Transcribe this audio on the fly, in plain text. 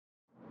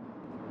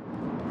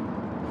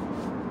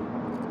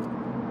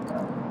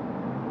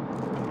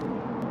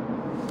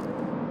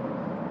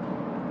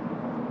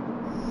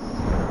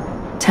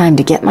Time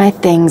to get my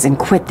things and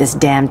quit this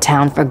damn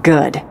town for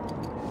good.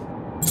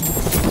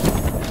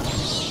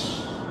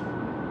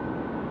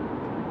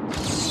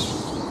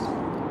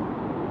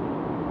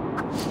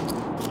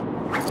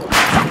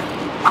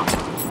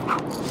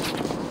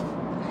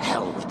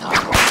 Hell with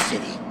Arkham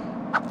City.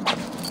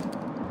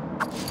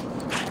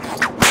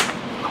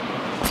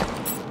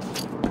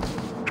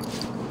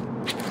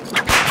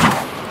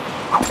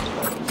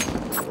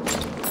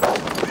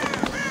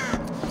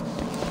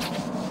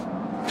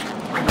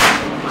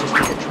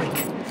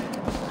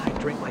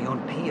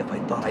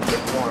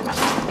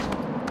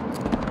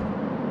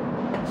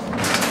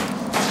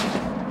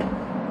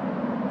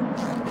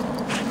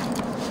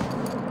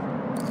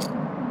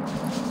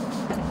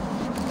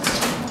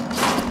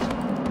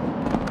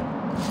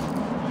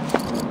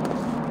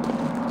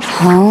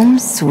 Home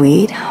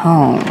sweet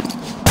home.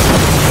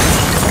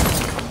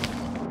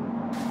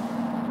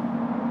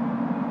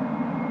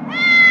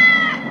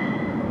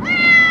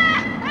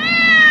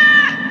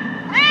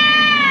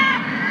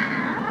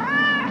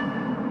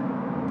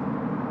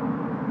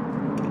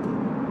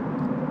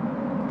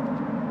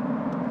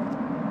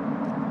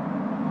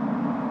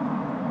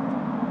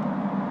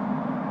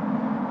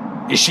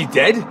 Is she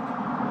dead?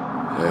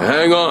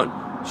 Hang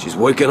on. She's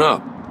waking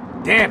up.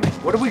 Damn it,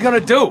 what are we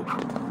gonna do?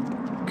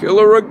 Kill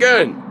her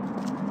again.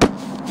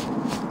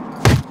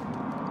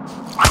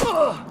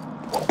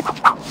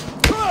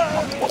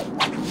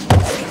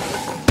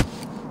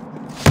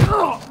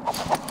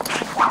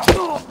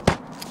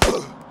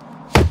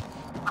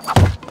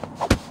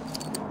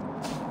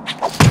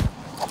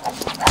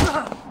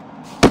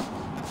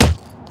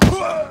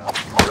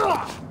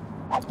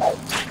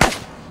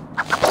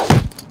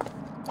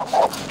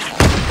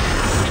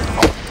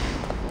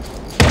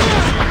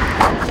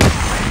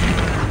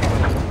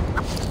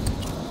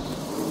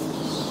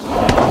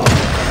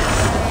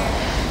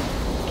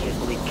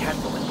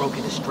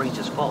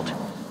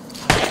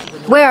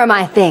 Where are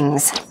my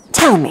things?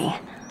 Tell me,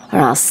 or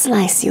I'll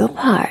slice you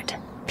apart,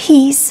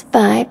 piece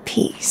by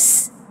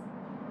piece.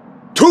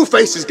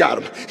 Two-Face's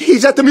got him.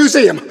 He's at the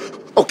museum,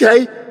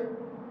 okay?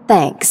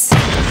 Thanks.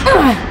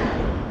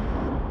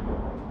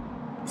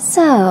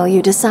 So,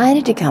 you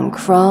decided to come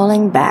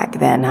crawling back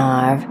then,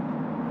 Harv.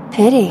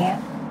 Pity.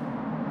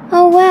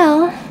 Oh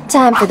well,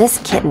 time for this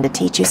kitten to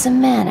teach you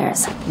some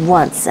manners,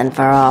 once and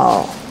for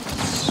all.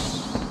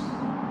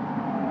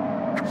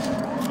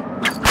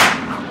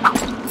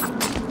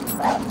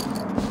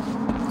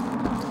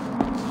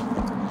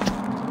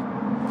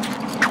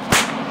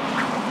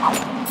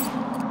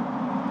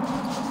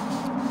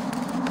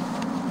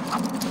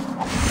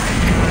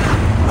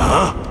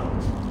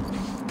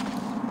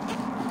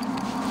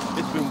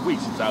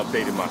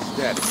 Updated my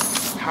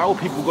status. How are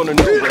people gonna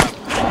know that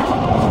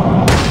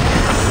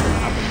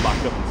I've been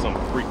locked up in some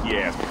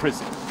freaky-ass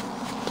prison?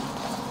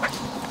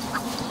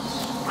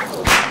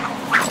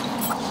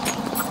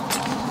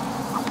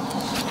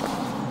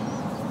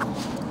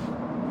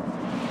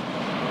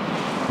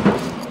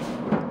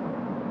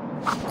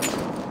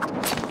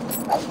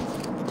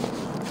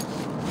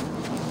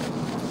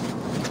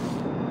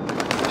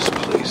 This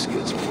place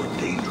gets more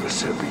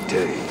dangerous every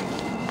day.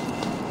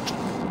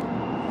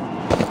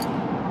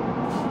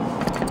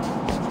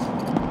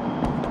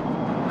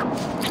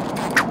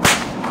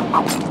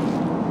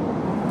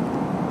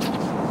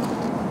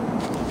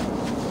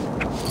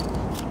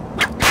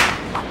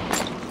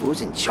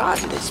 Who's in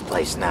charge of this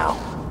place now?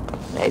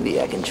 Maybe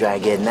I can try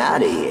getting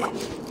out of here.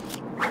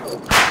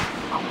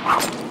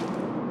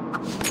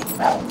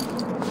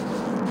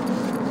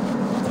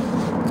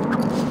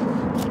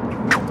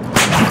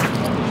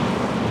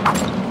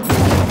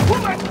 Who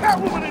let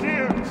Catwoman in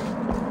here?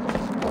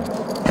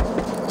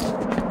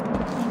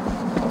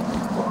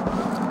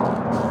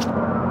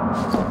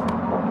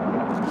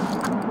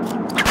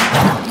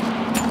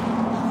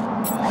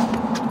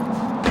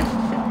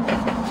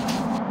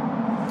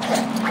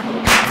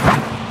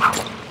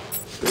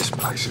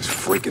 This is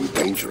freaking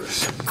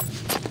dangerous.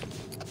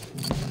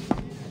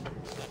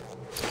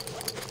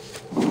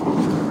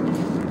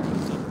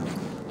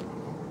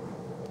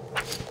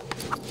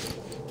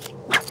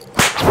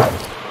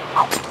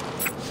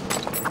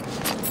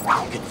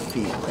 I can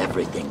feel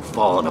everything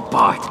falling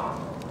apart.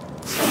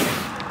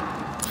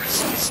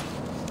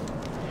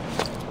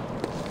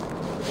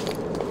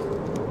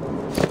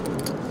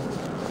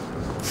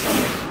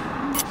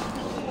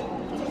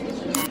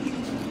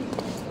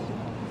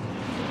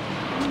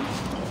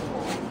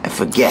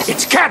 Forget.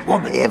 It's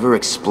Catwoman! Did they ever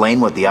explain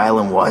what the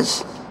island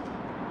was?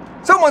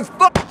 Someone's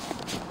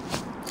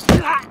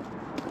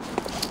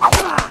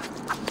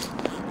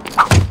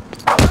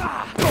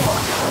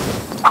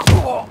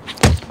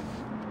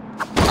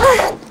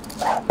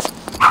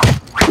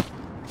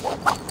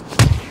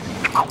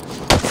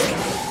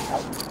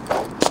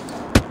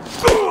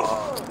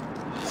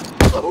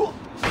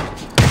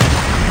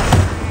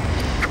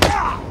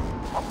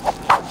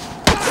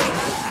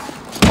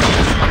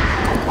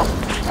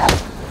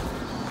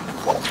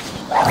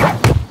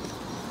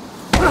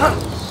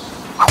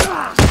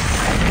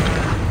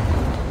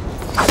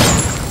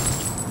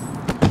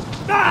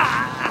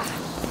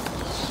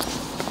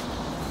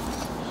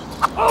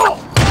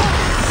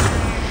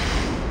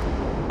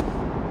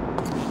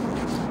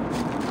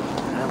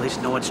At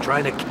least no one's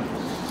trying to...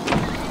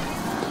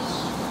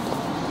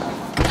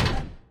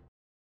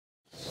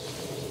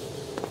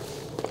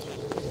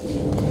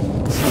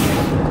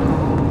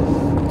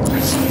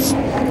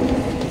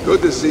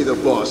 Good to see the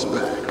boss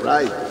back,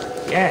 right?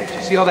 Yeah, did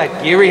you see all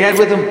that gear he had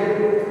with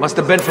him? Must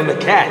have been from the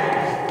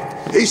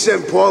cat. He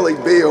sent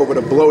Paulie B over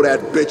to blow that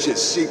bitch's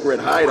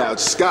secret hideout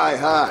sky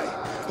high.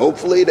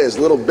 Hopefully there's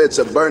little bits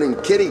of burning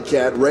kitty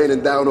cat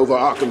raining down over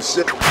Arkham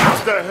City.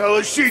 What the hell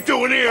is she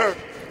doing here?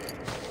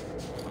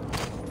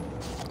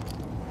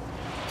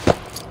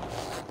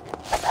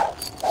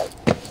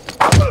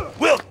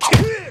 We'll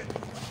kill it!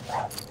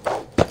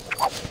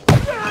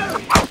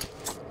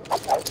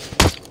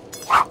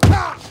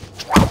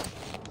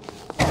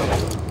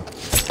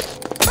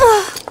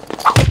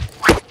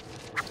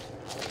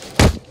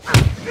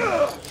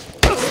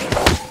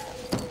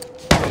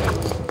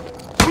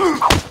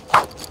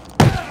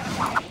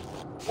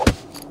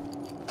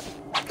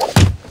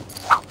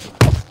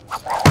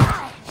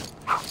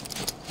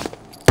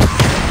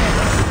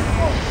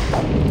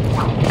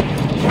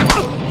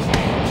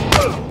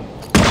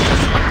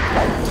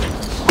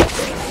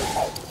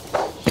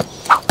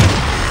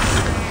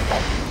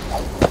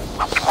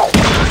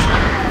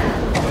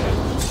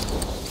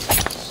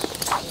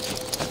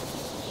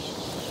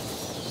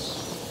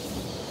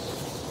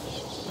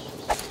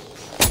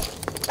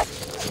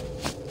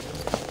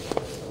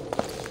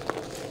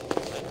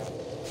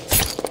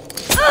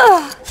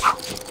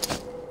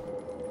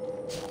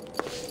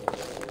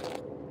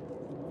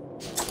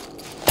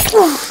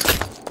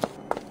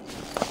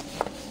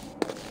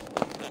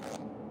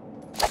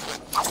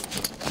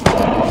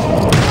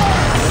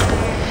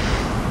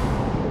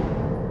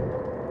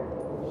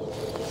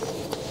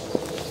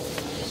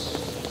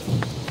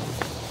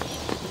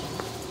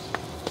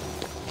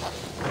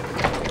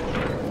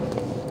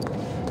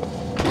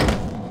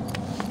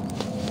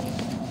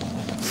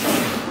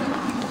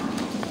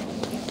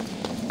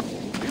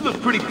 You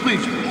look pretty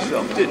pleased with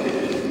yourself, didn't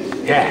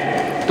you?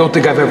 Yeah, don't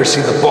think I've ever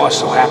seen the boss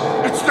so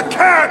happy. It's the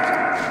cat!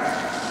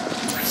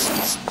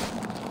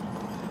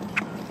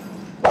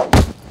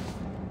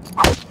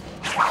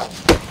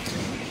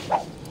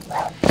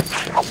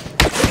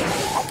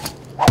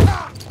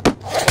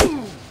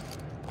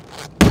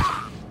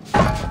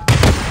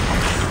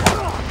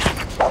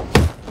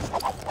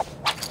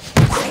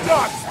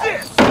 Dodge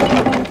this!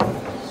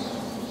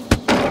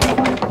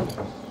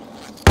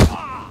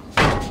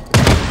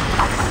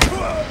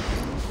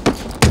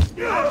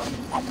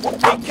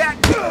 Hey, cat!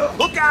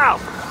 Look out!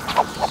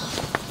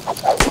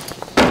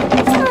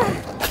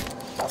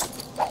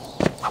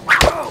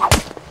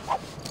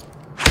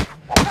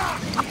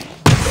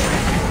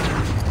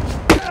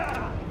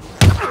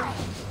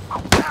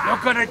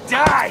 You're gonna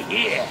die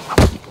here!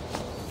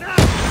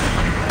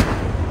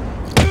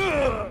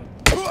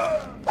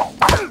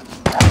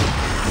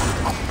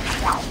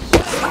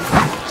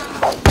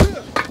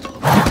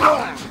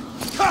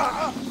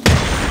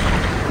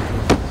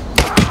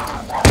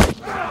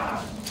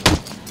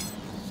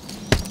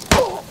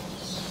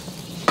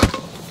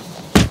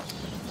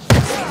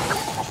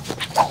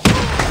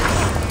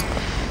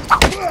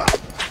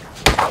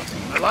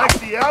 I like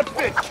the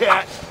outfit,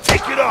 cat.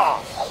 Take it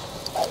off.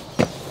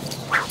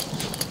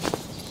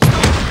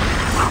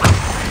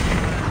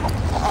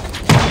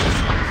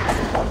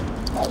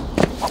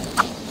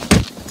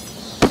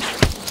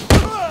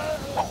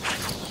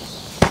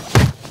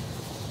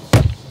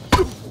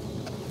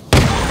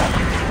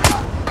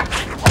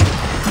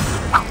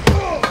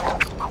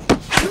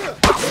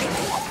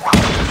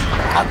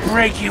 I'll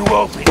break you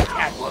open,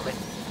 Catwoman.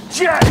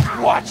 Just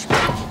watch me.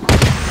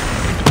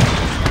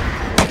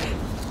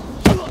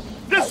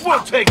 This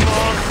won't take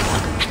long.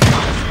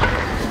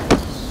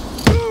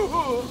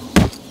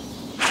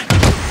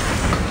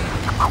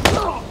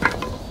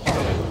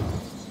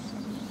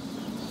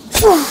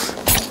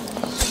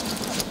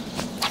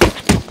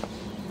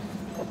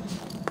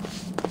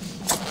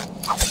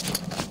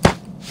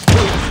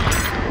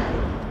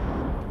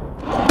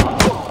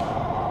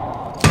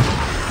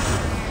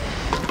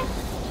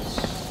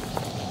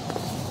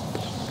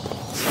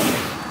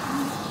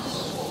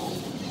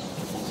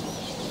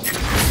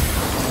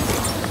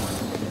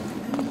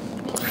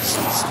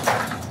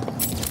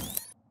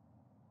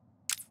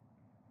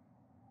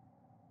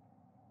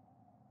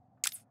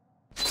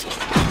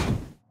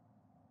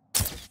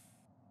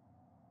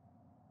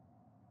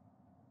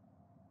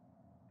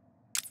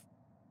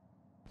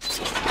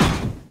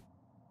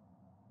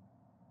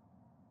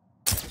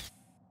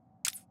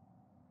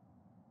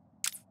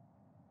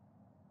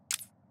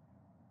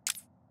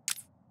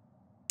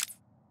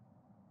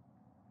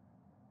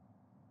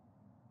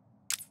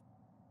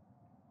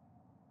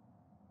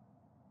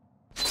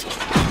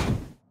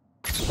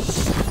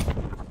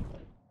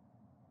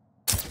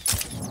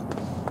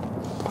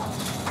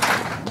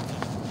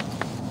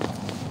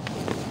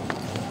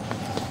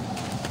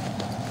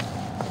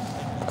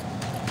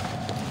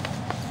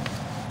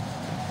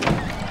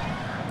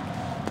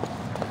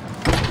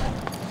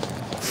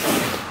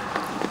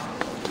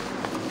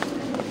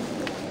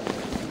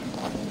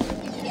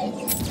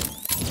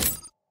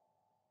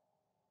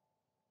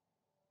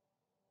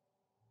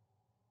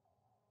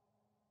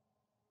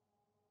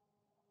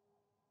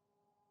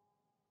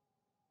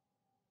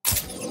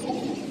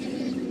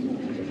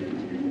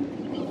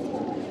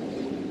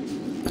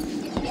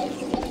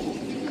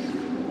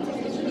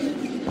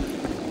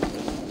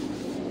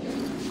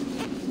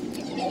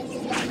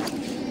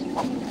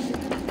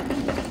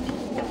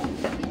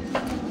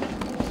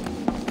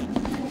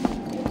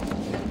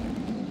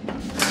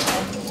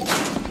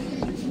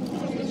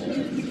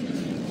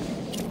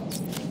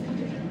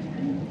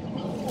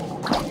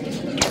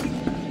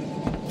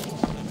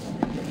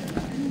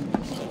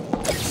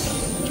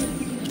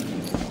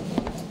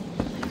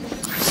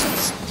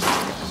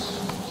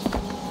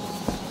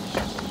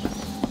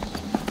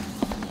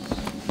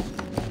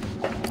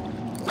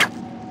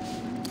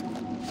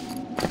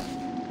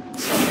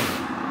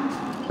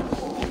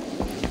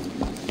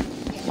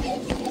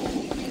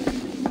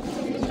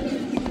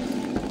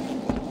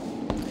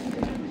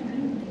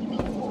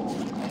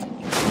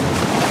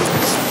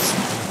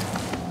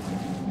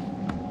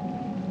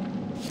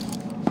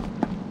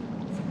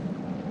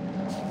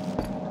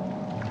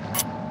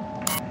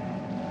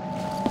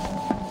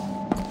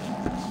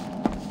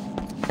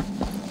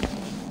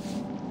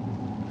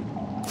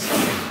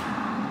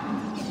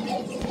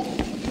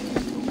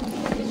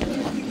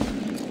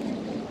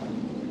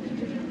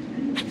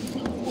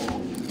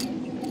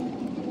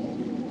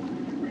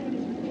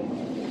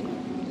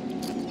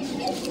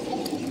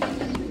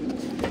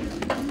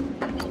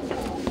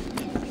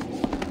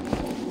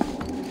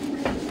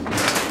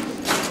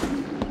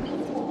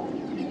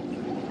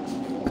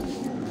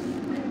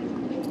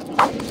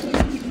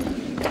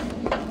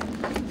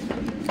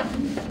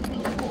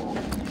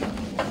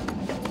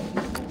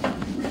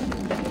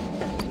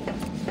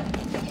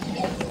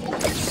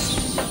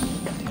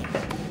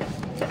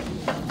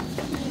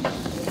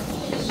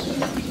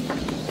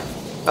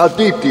 How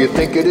deep do you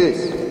think it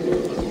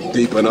is?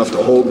 Deep enough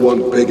to hold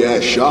one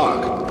big-ass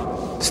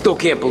shark. Still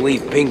can't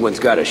believe Penguin's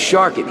got a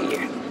shark in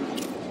here.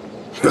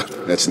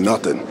 That's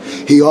nothing.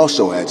 He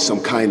also had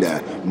some kind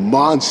of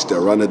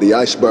monster under the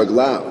iceberg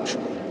lounge.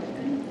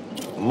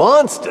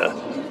 Monster?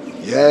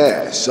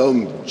 Yeah,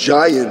 some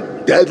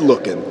giant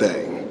dead-looking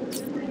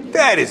thing.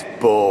 That is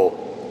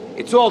bull.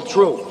 It's all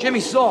true.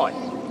 Jimmy saw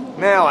it.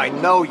 Now I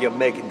know you're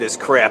making this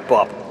crap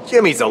up.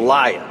 Jimmy's a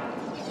liar.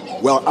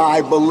 Well,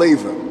 I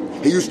believe him.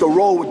 He used to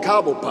roll with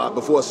Cobblepot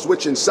before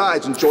switching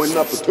sides and joining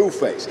up with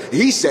Two-Face.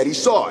 He said he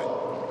saw it.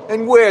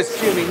 And where's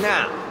Jimmy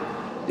now?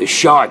 The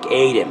shark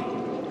ate him.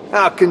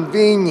 How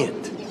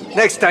convenient.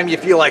 Next time you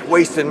feel like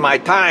wasting my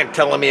time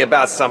telling me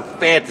about some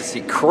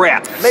fantasy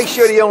crap, make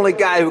sure the only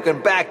guy who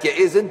can back you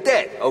isn't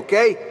dead,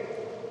 okay?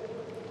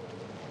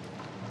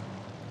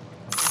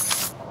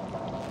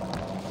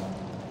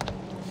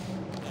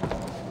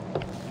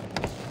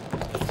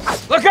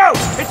 Look out!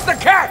 It's the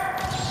cat!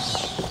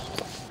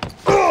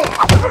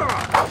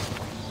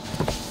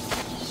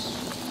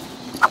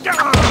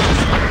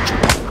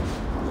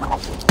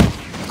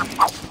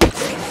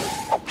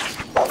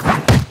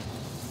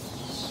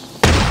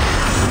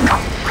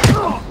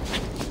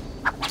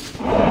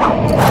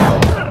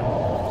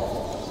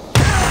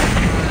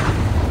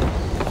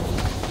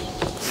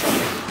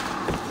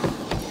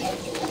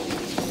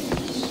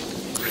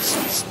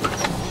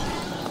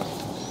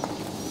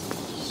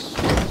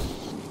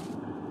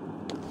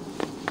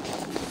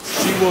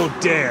 She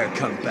won't dare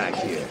come back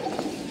here.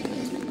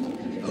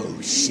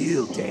 Oh,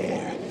 she'll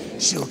dare.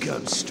 She'll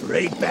come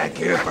straight back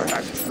here for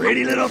her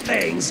pretty little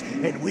things,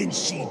 and when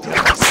she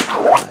does,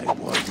 I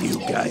want you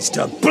guys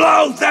to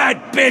blow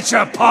that bitch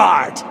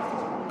apart!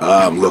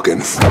 I'm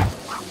looking for...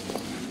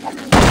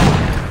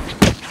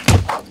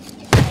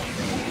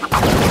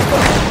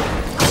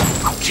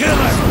 Kill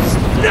her!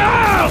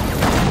 No!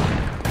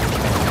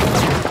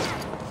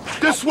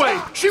 This way!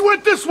 She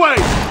went this way!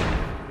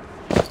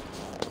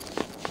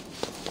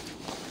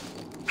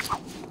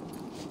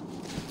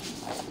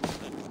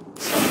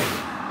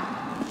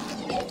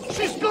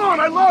 She's gone!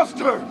 I lost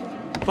her!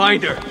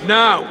 Find her,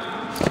 now!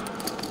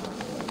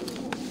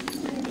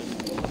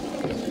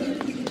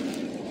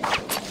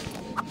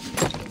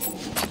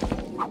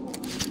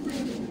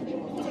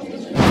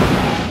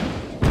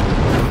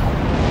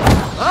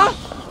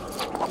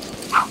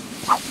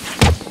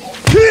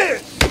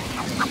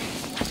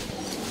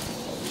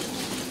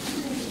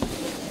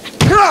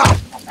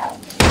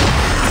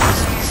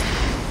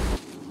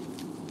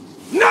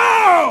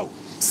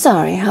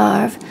 Sorry,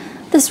 Harv.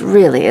 This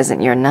really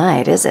isn't your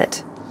night, is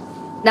it?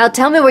 Now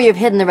tell me where you've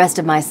hidden the rest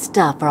of my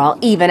stuff, or I'll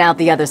even out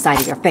the other side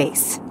of your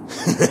face.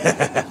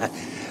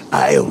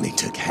 I only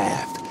took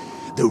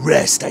half. The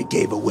rest I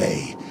gave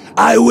away.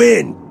 I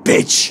win,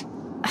 bitch!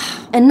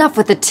 Enough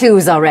with the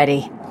twos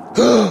already.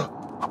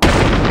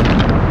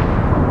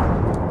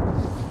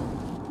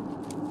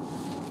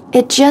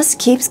 It just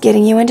keeps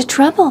getting you into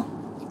trouble.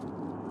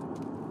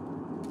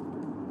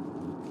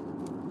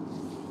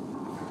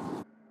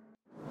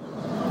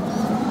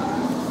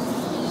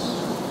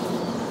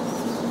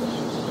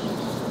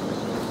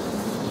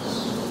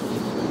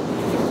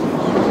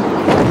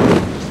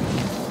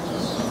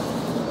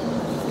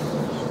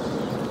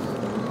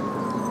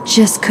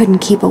 Just couldn't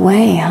keep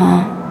away,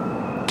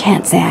 huh?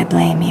 Can't say I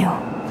blame you.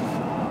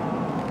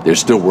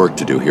 There's still work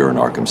to do here in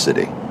Arkham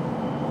City.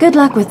 Good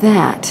luck with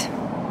that.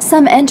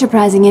 Some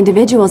enterprising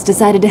individuals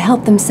decided to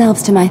help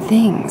themselves to my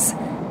things.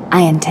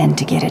 I intend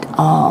to get it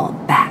all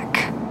back.